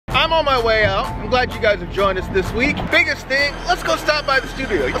I'm on my way out. I'm glad you guys have joined us this week. Biggest thing, let's go stop by the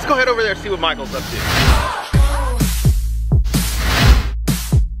studio. Let's go head over there and see what Michael's up to.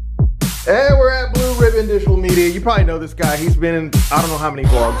 And we're at Blue Ribbon Digital Media. You probably know this guy. He's been in, I don't know how many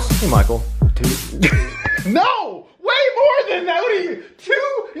vlogs. Hey, Michael. 2. No! Way more than that. What are you? 2?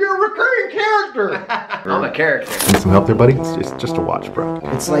 You're a recurring character. I'm a character. Need some help there, buddy? It's just a watch, bro.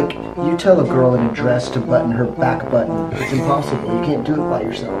 It's like you tell a girl in a dress to button her back button. It's impossible. You can't do it by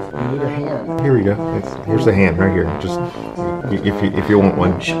yourself. You need a hand. Here we go. Here's the hand right here. Just if you want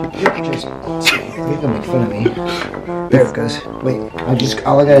one. Just you're gonna make fun of me. There it goes. Wait,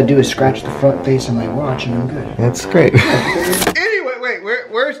 all I gotta do is scratch the front face of my watch and I'm good. That's great. Anyway, wait,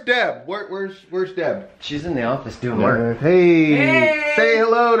 where's Deb? Where's Deb? She's in the office doing work. Hey, say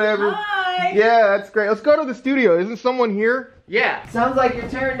hello to everyone. Hi. Yeah, that's great. Let's go to the studio. Isn't someone here? Yeah. Sounds like you're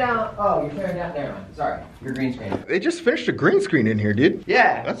tearing down. Oh, you're tearing down. Never mind. Sorry. Your green screen. They just finished a green screen in here, dude.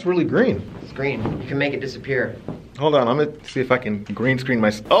 Yeah. That's really green. It's green. You can make it disappear. Hold on, I'm gonna see if I can green screen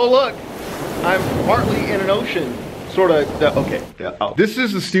my. Oh look, I'm partly in an ocean. Sort of. Okay. Yeah. Oh. This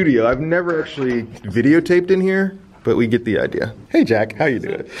is the studio. I've never actually videotaped in here, but we get the idea. Hey Jack, how you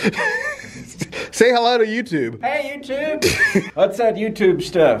doing? Say hello to YouTube. Hey YouTube! What's that YouTube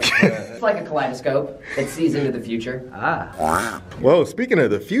stuff? It's like a kaleidoscope. It sees into the future. Ah. Whoa, speaking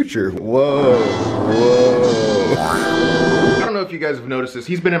of the future, whoa. I don't know if you guys have noticed this.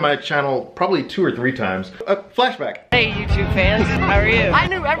 He's been in my channel probably 2 or 3 times. Flashback. Hey YouTube fans, how are you? I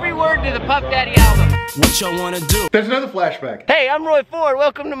knew every word to the Puff Daddy album. What y'all wanna do? There's another flashback. Hey, I'm RoySFord.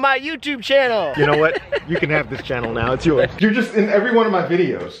 Welcome to my YouTube channel. You know what? You can have this channel now. It's yours. You're just in every one of my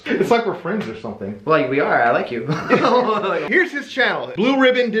videos. It's like we're friends or something. Well, we are. I like you. Here's his channel, Blue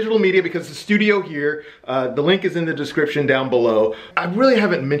Ribbon Digital Media, because the studio here, the link is in the description down below. I really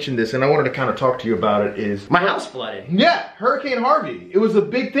haven't mentioned this, and I wanted to kind of talk to you about it. Is my house flooded? Yeah, Hurricane Harvey. It was a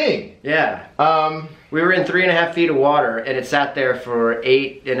big thing. Yeah. We were in 3.5 feet of water, and it sat there for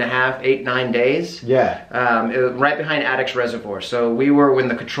 9 days. Yeah. It was right behind Addicts Reservoir. So we were when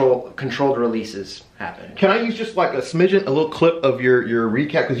the controlled releases happened. Can I use just like a smidgen, a little clip of your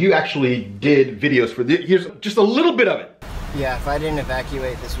recap? Because you actually did videos for this. Here's just a little bit of it. Yeah, if I didn't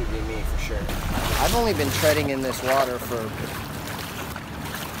evacuate, this would be me for sure. I've only been treading in this water for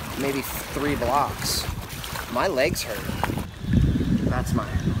maybe 3 blocks. My legs hurt. That's my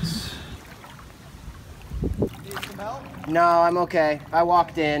house. Need some help? No, I'm okay. I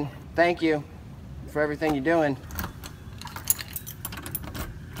walked in. Thank you for everything you're doing.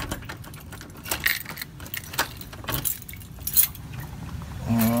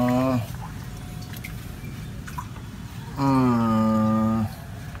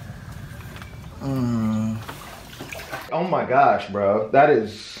 Oh my gosh, bro. That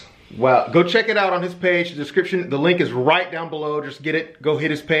is, wow. Go check it out on his page, the description. The link is right down below. Just get it, go hit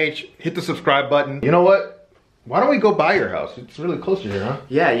his page, hit the subscribe button. You know what? Why don't we go by your house? It's really close to here, huh?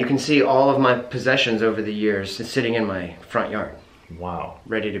 Yeah, you can see all of my possessions over the years sitting in my front yard. Wow.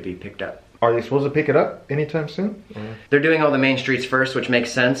 Ready to be picked up. Are they supposed to pick it up anytime soon? They're doing all the main streets first, which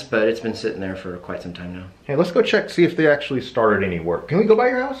makes sense, but it's been sitting there for quite some time now. Hey, let's go check, see if they actually started any work. Can we go by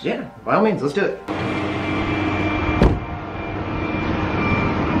your house? Yeah, by all means, let's do it.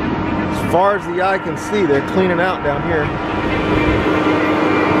 As far as the eye can see, they're cleaning out down here.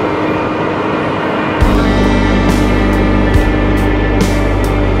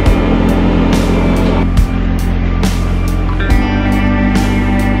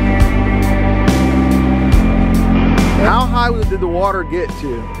 How high did the water get to?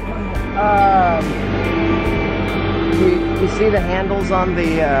 You see the handles on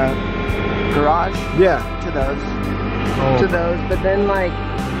the garage? Yeah. To those. Oh. To those, but then like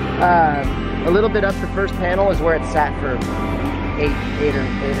a little bit up the first panel is where it sat for eight or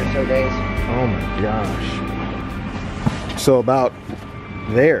so days. Oh my gosh. So about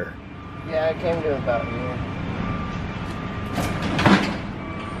there. Yeah, it came to about here.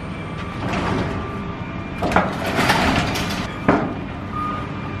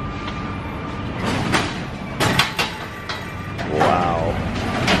 Wow.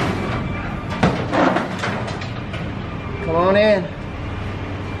 Come on in.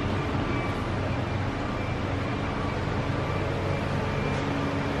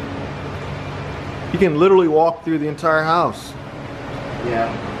 You can literally walk through the entire house.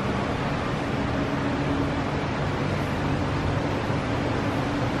 Yeah.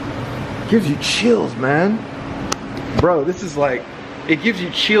 Gives you chills, man. Bro, this is like, it gives you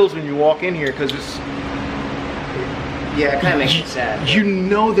chills when you walk in here because it's... Yeah, it kind of makes you sad. You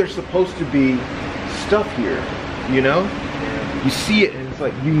know there's supposed to be stuff here, you know? Yeah. You see it and it's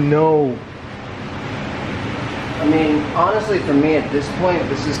like, you know. mean, honestly, for me at this point,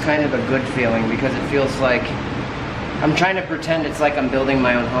 this is kind of a good feeling because it feels like I'm trying to pretend it's like I'm building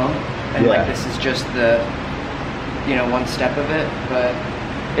my own home, and like this is just the, you know, one step of it. But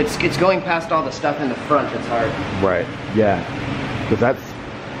it's going past all the stuff in the front that's hard. Right. Yeah. Because that's,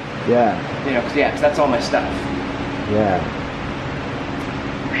 yeah. You know, because that's all my stuff. Yeah.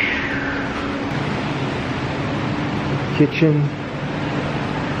 Kitchen,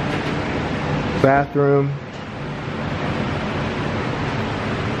 bathroom.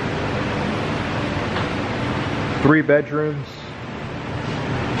 Three bedrooms.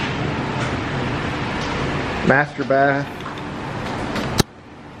 Master bath.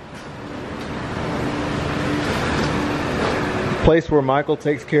 Place where Michael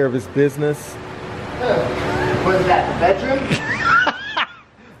takes care of his business. What is that, the bedroom?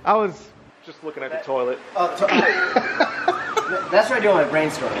 I was just looking at the toilet. That's what I do when I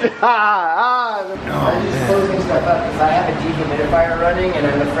brainstorm. I just closing stuff up because I have a dehumidifier running and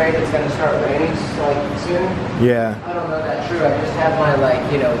I'm afraid it's going to start raining like soon. Yeah. I don't know that's true. I just have my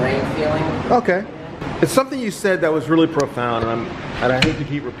like, you know, rain feeling. Okay. It's something you said that was really profound, and I hate to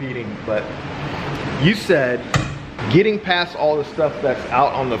keep repeating, but you said getting past all the stuff that's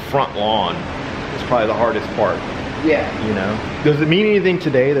out on the front lawn is probably the hardest part. Yeah. You know? Does it mean anything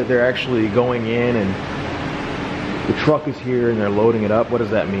today that they're actually going in and the truck is here and they're loading it up? What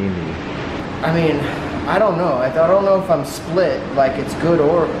does that mean to you? I mean, I don't know. I don't know if I'm split, like it's good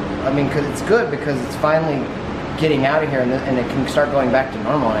or, I mean, because it's good because it's finally getting out of here and it can start going back to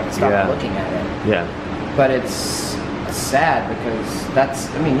normal and I can stop looking at it. Yeah. But it's sad because that's,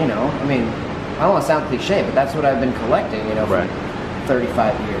 I mean, you know, I mean, I don't want to sound cliche, but that's what I've been collecting, you know, for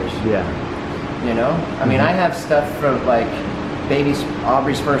 35 years. Yeah. You know? I mean, I have stuff from like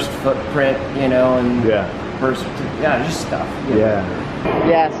Aubrey's first footprint, you know, and first, just stuff. Yeah.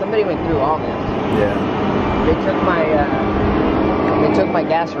 Yeah, somebody went through all this. Yeah. They took my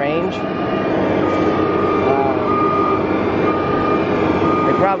gas range.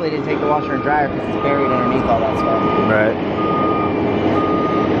 They probably didn't take the washer and dryer because it's buried underneath all that stuff. Right.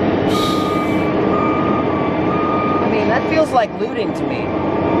 I mean, that feels like looting to me.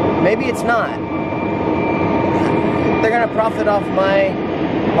 Maybe it's not. They're gonna profit off my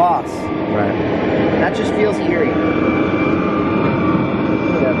loss. Right. That just feels eerie.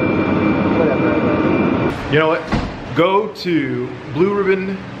 Whatever. You know what? Go to Blue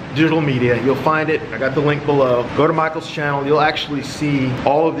Ribbon Digital Media. You'll find it. I got the link below. Go to Michael's channel. You'll actually see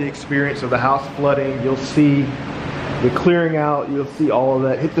all of the experience of the house flooding. You'll see the clearing out. You'll see all of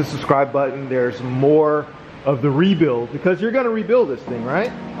that. Hit the subscribe button. There's more of the rebuild because you're going to rebuild this thing,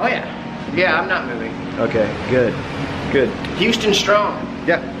 right? Oh yeah. Yeah, I'm not moving. Okay, good. Good. Houston strong.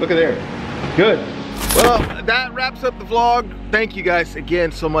 Yeah, look at there. Good. Well, that wraps up the vlog. Thank you guys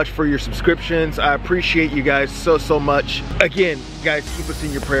again so much for your subscriptions. I appreciate you guys so much. Again, guys, keep us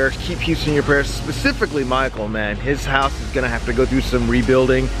in your prayers. Keep Houston in your prayers. Specifically Michael, man. His house is gonna have to go through some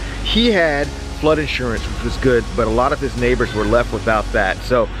rebuilding. He had flood insurance, which was good, but a lot of his neighbors were left without that.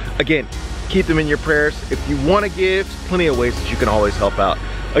 So again, keep them in your prayers. If you wanna give, plenty of ways that you can always help out.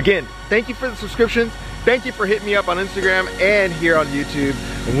 Again, thank you for the subscriptions. Thank you for hitting me up on Instagram and here on YouTube.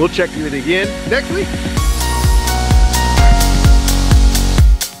 And we'll check you again next week.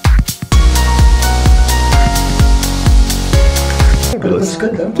 But it looks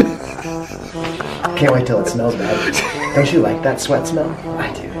good though. Can't wait till it smells bad. Don't you like that sweat smell?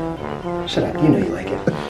 I do. Shut up, you know you like it.